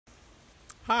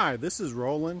Hi, this is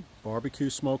Roland,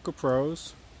 Barbecue Smoker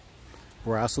Pros,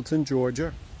 Braselton,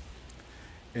 Georgia.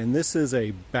 And this is a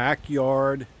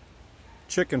backyard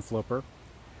chicken flipper,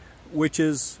 which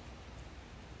is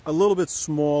a little bit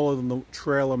smaller than the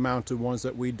trailer mounted ones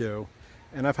that we do.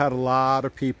 And I've had a lot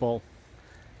of people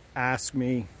ask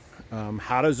me,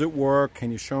 how does it work?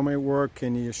 Can you show me it work?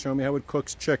 Can you show me how it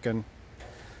cooks chicken?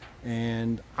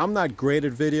 And I'm not great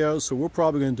at videos, so we're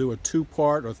probably going to do a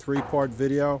 2-part or 3-part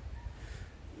video.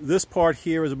 This part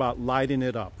here is about lighting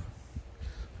it up.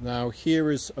 Now here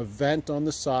is a vent on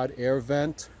the side, air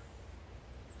vent,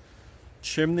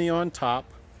 chimney on top.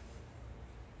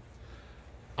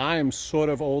 I am sort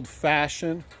of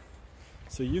old-fashioned,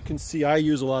 so you can see I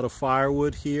use a lot of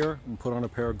firewood here and put on a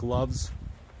pair of gloves.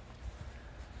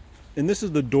 And this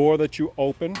is the door that you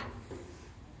open.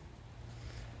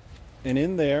 And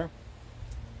in there,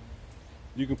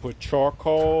 you can put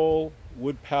charcoal,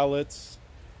 wood pellets.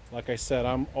 Like I said,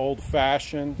 I'm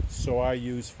old-fashioned, so I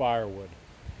use firewood.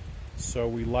 So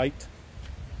we light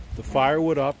the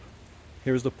firewood up.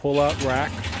 Here's the pull-out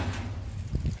rack.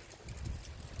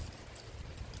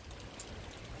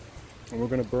 And we're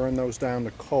going to burn those down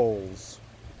to coals.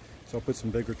 So I'll put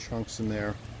some bigger chunks in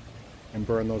there and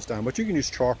burn those down. But you can use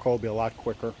charcoal, it'll be a lot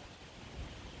quicker.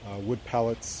 Wood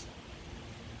pellets.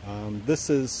 This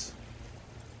is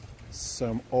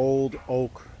some old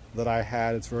oak that I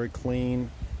had. It's very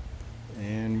clean.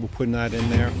 And we're putting that in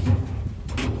there.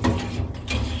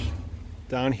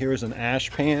 Down here is an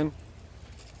ash pan.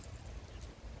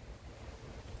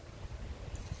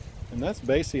 And that's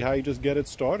basically how you just get it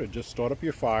started. Just start up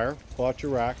your fire, pull out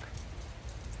your rack,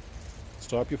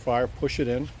 start up your fire, push it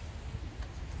in,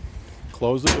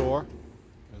 close the door.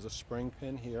 There's a spring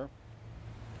pin here.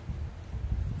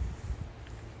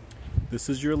 This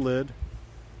is your lid.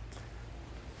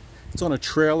 It's on a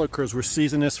trailer because we're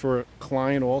seasoning this for a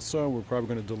client also. We're probably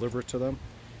going to deliver it to them.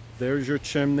 There's your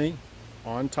chimney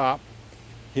on top.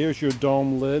 Here's your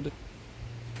dome lid.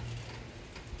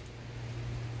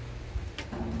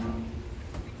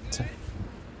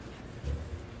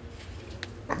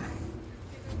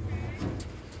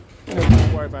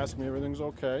 My wife asked me if everything's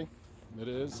okay. It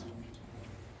is.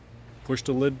 Push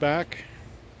the lid back,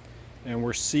 and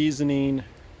we're seasoning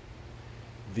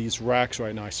these racks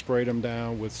right now. I sprayed them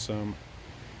down with some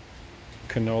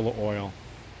canola oil,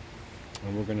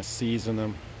 and we're going to season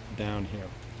them down here.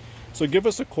 So give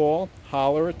us a call,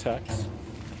 holler or text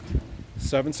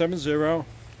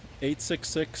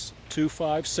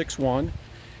 770-866-2561,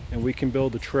 and we can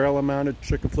build a trailer mounted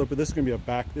chicken flipper. This is going to be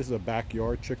this is a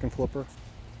backyard chicken flipper,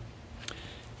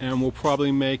 and we'll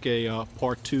probably make a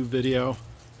part 2 video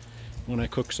when I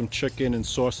cook some chicken and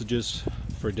sausages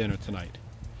for dinner tonight.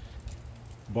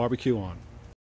 Barbecue on.